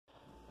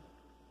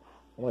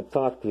I want to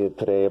talk to you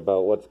today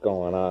about what's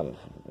going on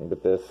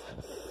with this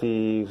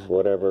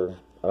whatever,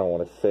 I don't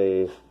want to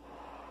say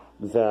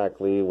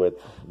exactly, with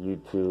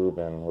YouTube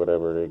and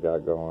whatever they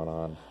got going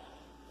on.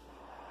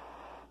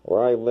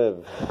 Where I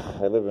live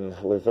in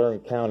Luzerne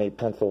County,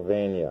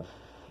 Pennsylvania.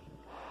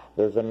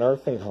 There's a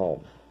nursing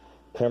home,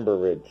 Timber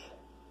Ridge,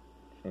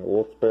 in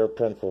Wilkes Barre,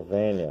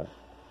 Pennsylvania.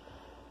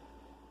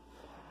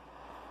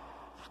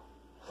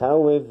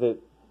 How is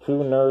it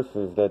two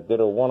nurses that did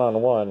a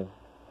one-on-one,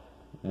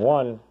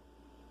 one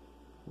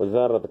was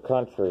out of the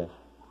country,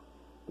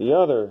 the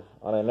other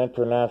on an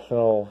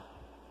international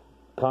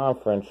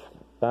conference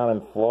down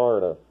in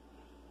Florida?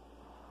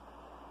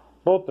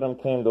 Both of them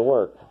came to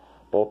work.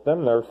 Both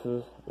them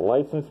nurses,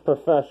 licensed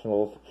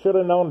professionals, should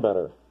have known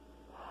better.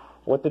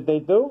 What did they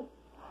do?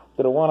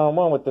 Did a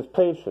one-on-one with this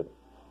patient.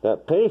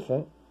 That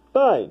patient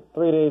died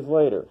 3 days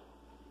later.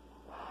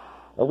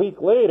 A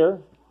week later,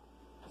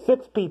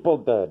 6 people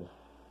dead.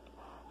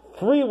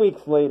 3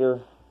 weeks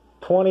later,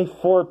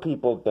 24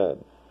 people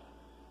dead.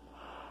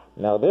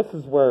 Now this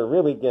is where it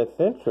really gets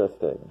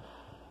interesting.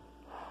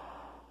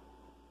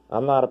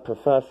 I'm not a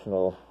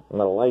professional. I'm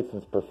not a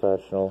licensed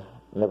professional.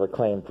 Never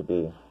claimed to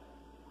be.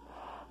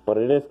 But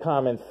it is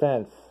common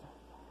sense.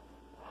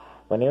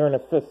 When you're in a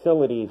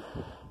facility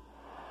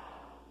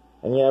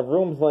and you have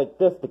rooms like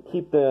this to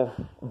keep the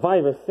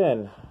virus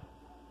in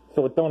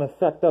so it don't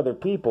affect other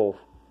people,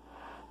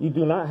 you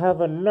do not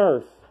have a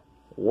nurse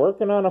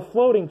working on a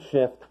floating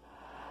shift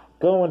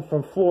going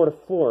from floor to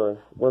floor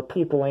where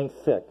people ain't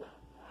sick.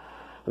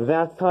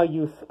 That's how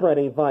you spread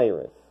a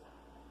virus.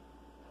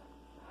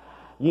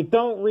 You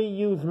don't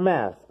reuse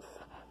masks.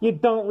 You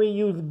don't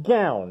reuse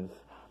gowns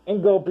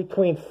and go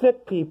between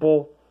sick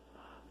people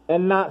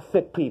and not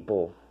sick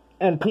people.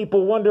 And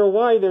people wonder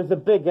why there's a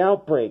big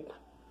outbreak.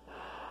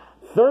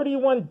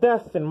 31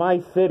 deaths in my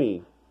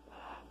city.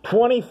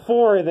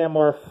 24 of them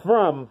are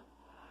from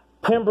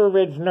Timber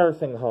Ridge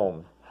Nursing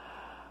Home.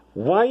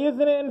 Why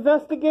isn't it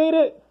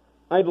investigated?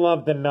 I'd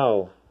love to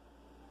know.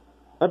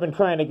 I've been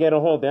trying to get a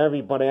hold of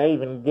everybody. I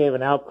even gave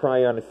an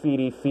outcry on the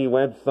CDC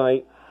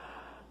website.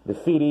 The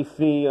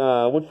CDC,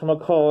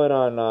 whatchamacallit,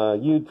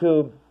 on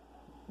YouTube.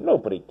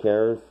 Nobody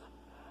cares.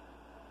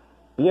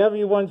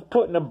 Everyone's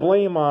putting the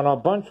blame on a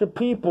bunch of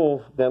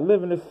people that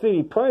live in the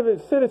city,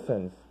 private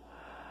citizens.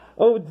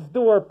 Oh, let's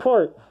do our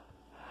part.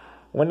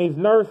 When these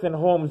nursing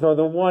homes are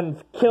the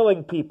ones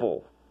killing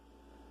people.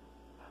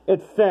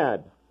 It's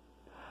sad.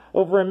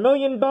 Over $1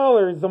 million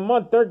a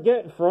month they're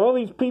getting for all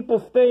these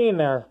people staying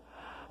there.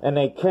 And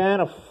they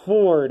can't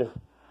afford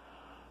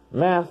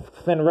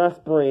masks and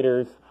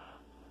respirators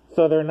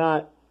so they're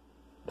not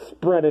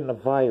spreading the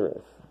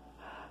virus.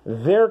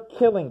 They're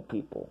killing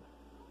people.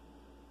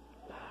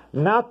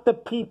 Not the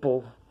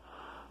people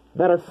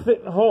that are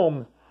sitting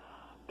home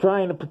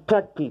trying to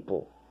protect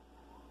people.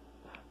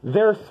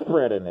 They're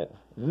spreading it,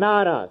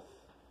 not us.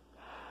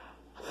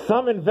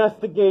 Some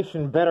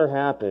investigation better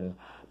happen,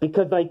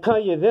 because I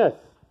tell you this,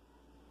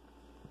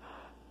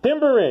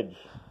 Timber Ridge,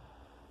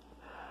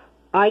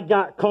 I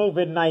got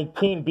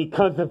COVID-19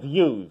 because of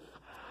yous.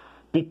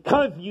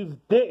 Because you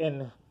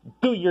didn't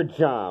do your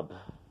job.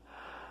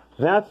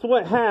 That's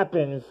what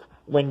happens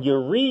when you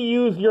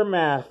reuse your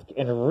mask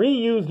and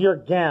reuse your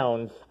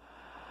gowns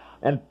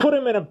and put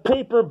them in a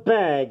paper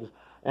bag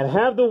and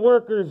have the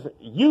workers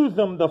use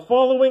them the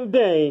following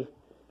day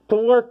to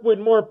work with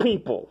more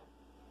people.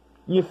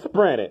 You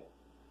spread it.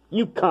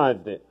 You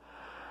caused it.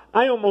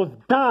 I almost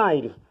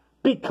died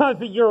because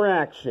of your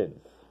actions.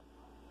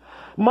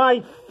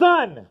 My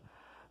son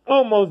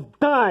almost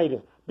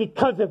died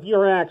because of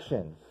your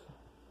actions.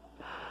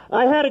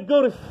 I had to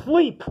go to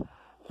sleep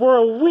for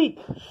a week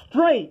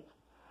straight,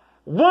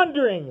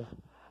 wondering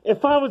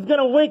if I was going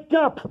to wake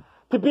up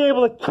to be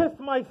able to kiss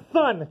my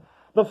son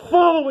the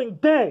following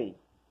day.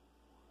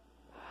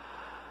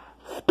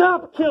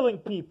 Stop killing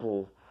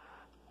people.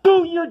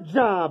 Do your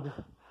job.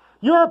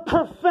 You're a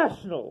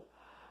professional.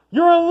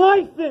 You're a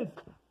licensed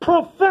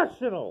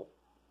professional.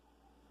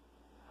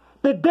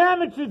 The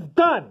damage is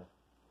done.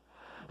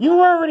 You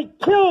already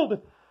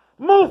killed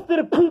most of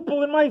the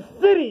people in my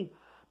city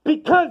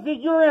because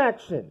of your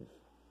actions.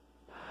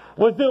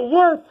 Was it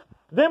worth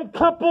them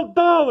couple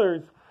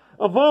dollars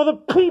of all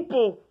the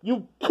people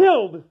you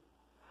killed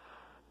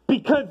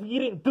because you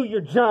didn't do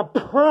your job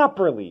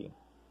properly?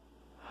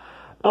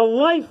 A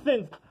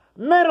licensed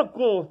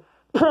medical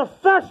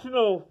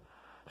professional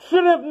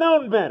should have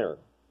known better.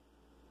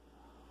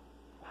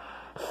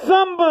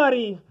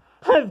 Somebody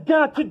has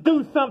got to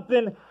do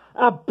something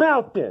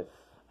about this,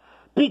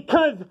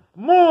 because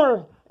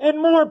more and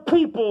more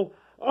people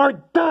are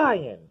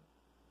dying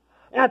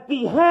at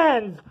the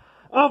hands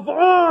of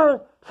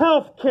our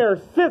healthcare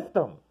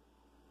system.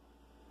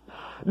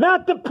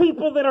 Not the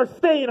people that are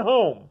staying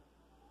home.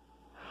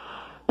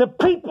 The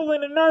people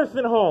in the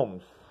nursing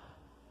homes.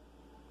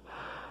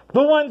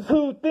 The ones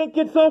who think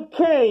it's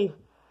okay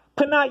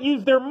to not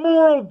use their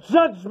moral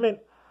judgment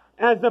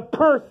as a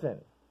person.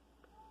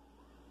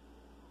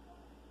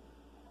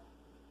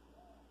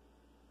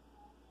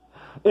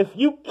 If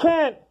you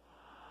can't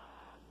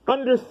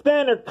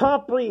understand or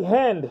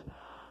comprehend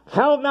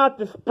how not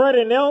to spread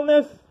an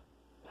illness,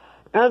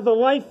 as a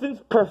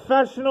licensed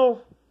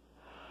professional,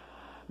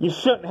 you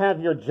shouldn't have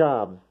your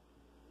job.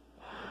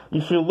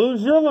 You should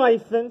lose your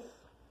license,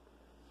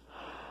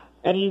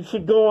 and you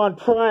should go on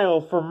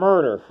trial for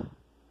murder.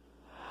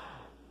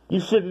 You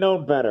should know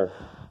better.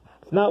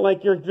 It's not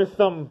like you're just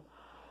some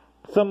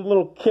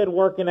little kid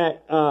working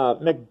at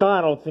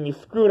McDonald's and you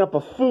screwed up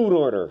a food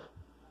order.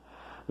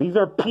 These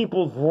are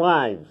people's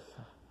lives.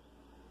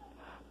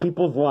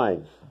 People's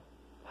lives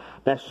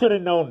that should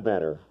have known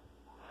better.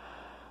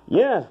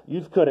 Yeah,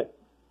 you could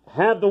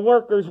have the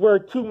workers wear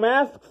 2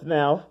 masks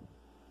now.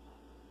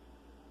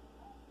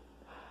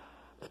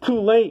 It's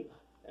too late.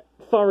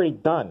 It's already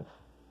done.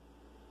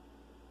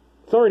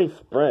 It's already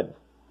spread.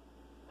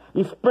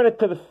 You spread it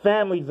to the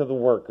families of the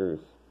workers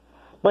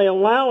by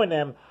allowing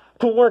them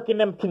to work in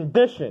them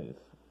conditions.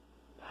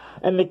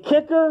 And the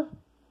kicker,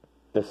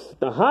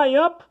 the high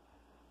up,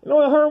 you know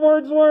what her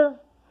words were?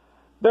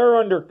 They're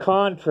under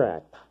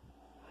contract.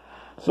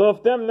 So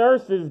if them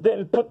nurses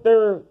didn't put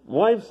their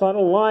lives on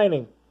the line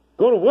and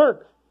go to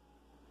work,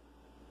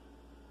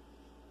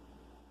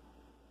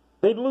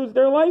 they'd lose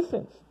their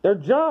license, their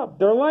job,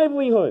 their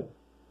livelihood.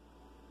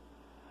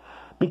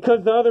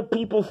 Because of other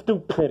people's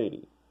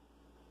stupidity.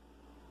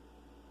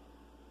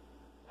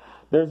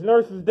 There's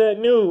nurses that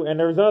knew, and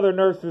there's other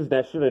nurses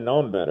that should have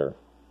known better.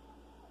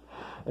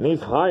 And these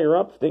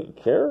higher-ups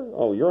didn't care?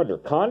 Oh, you're under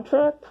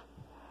contract?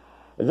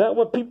 Is that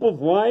what people's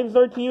lives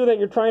are to you that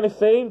you're trying to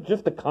save?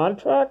 Just a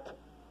contract?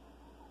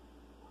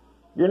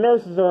 Your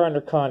nurses are under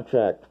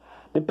contract.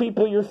 The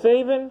people you're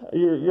saving,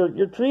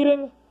 you're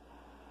treating,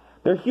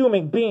 they're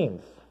human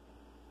beings.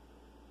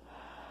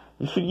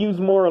 You should use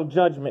moral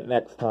judgment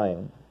next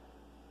time.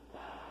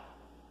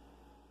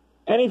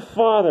 Any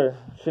father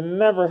should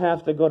never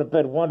have to go to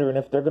bed wondering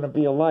if they're going to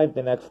be alive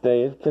the next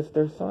day and kiss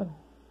their son.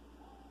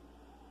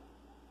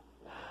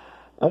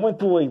 I went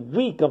through a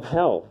week of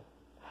hell,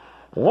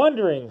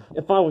 wondering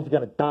if I was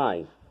going to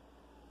die.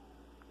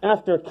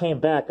 After it came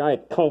back, I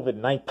had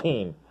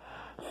COVID-19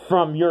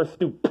 from your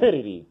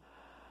stupidity,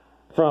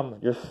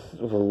 from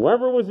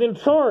whoever was in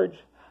charge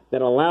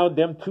that allowed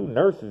them 2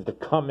 nurses to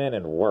come in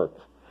and work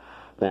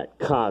that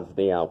caused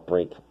the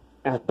outbreak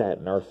at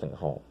that nursing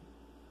home.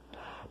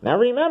 Now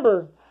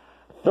remember,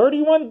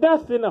 31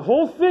 deaths in the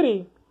whole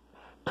city,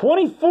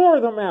 24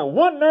 of them at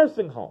one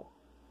nursing home.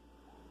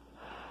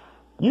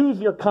 Use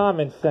your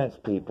common sense,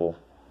 people.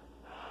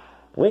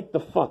 Wake the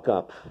fuck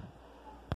up.